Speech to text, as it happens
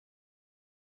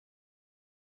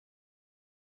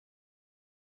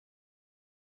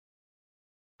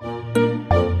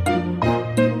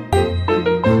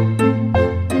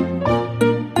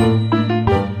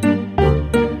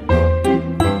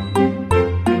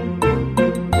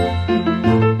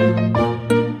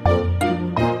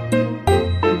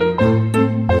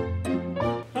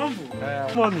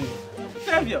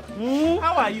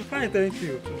Fine, thank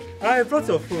you. I brought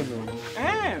your phone.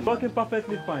 Working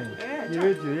perfectly fine. The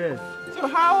radio, yes. So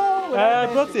how? I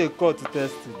brought a call to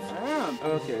test it.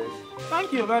 Okay.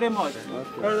 Thank you very much.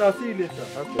 Okay. I'll see you later.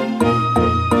 Okay.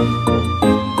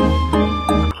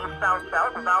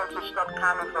 South, vowed to stop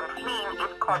coming from fleeing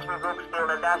if court revokes bail,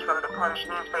 and that's from the Punch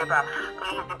newspaper.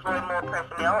 Please deploy more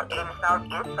personnel in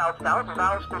Southeast, South,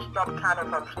 vows to stop coming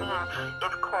from fleeing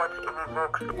if court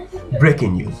revokes.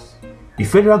 Breaking news. The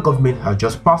federal government has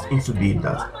just passed into bill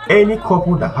that any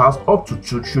couple that has up to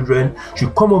 2 children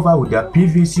should come over with their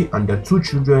PVC and their 2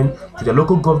 children to the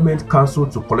local government council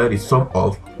to collect a sum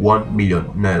of 1 million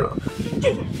naira.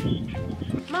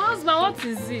 My husband, what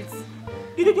is it?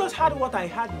 Did you just heard what I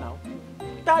heard now?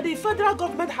 That the federal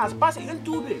government has passed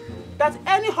into bill that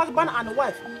any husband and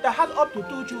wife that has up to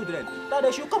 2 children, that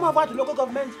they should come over to local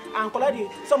government and collect the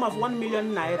sum of 1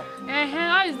 million naira.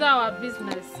 How is that our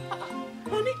business?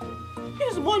 Honey,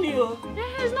 it's money, oh.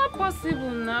 It's not possible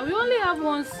now. We only have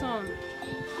one son.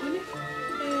 Honey,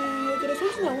 there is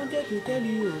something I wanted to tell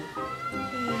you.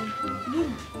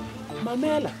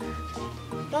 Mamela,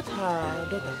 that's her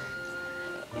daughter.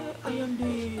 I am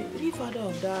the real father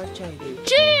of that child.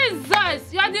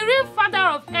 Jesus! You are the real father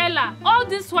of Ella. All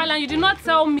this while and you did not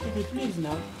tell me. Okay, please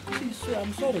now. See,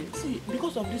 I'm sorry. See,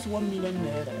 because of this 1 million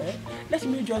naira, let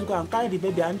me just go and carry the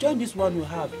baby and join this one you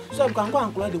have. So I can go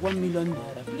and collect the 1 million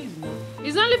naira. Please now.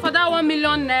 It's only for that 1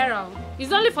 million naira.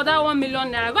 It's only for that 1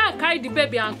 million naira. Go and carry the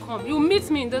baby and come. You meet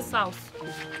me in this house.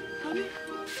 Honey,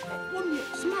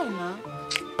 smile now.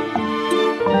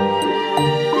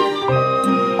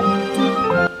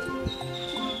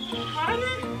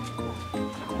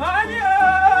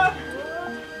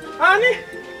 Honey!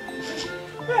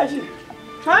 Where is she?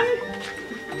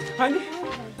 Honey!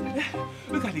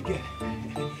 Look at the girl.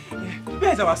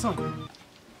 Where is our son?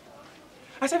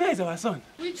 I said, where is our son?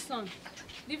 Which son?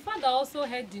 The father also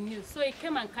heard the news, so he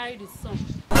came and carried his son.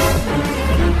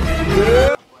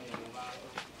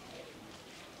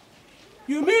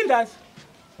 You mean that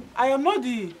I am not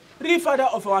the real father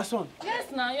of our son?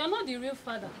 Yes, now, you're not the real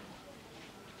father.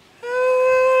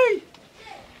 Hey!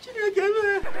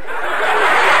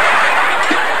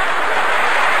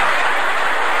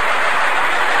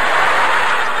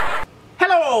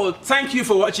 Hello, thank you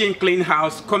for watching Clean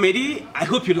House Comedy. I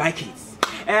hope you like it.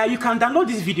 You can download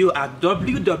this video at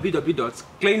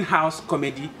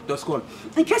www.cleanhousecomedy.com.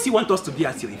 In case you want us to be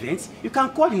at your events, you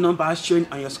can call the number showing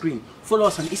on your screen. Follow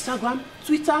us on Instagram,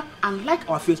 Twitter, and like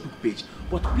our Facebook page.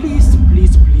 But please,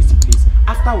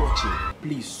 after watching,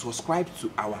 please subscribe to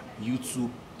our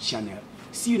YouTube channel.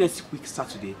 See you next week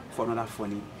Saturday for another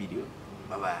funny video.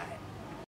 Bye-bye.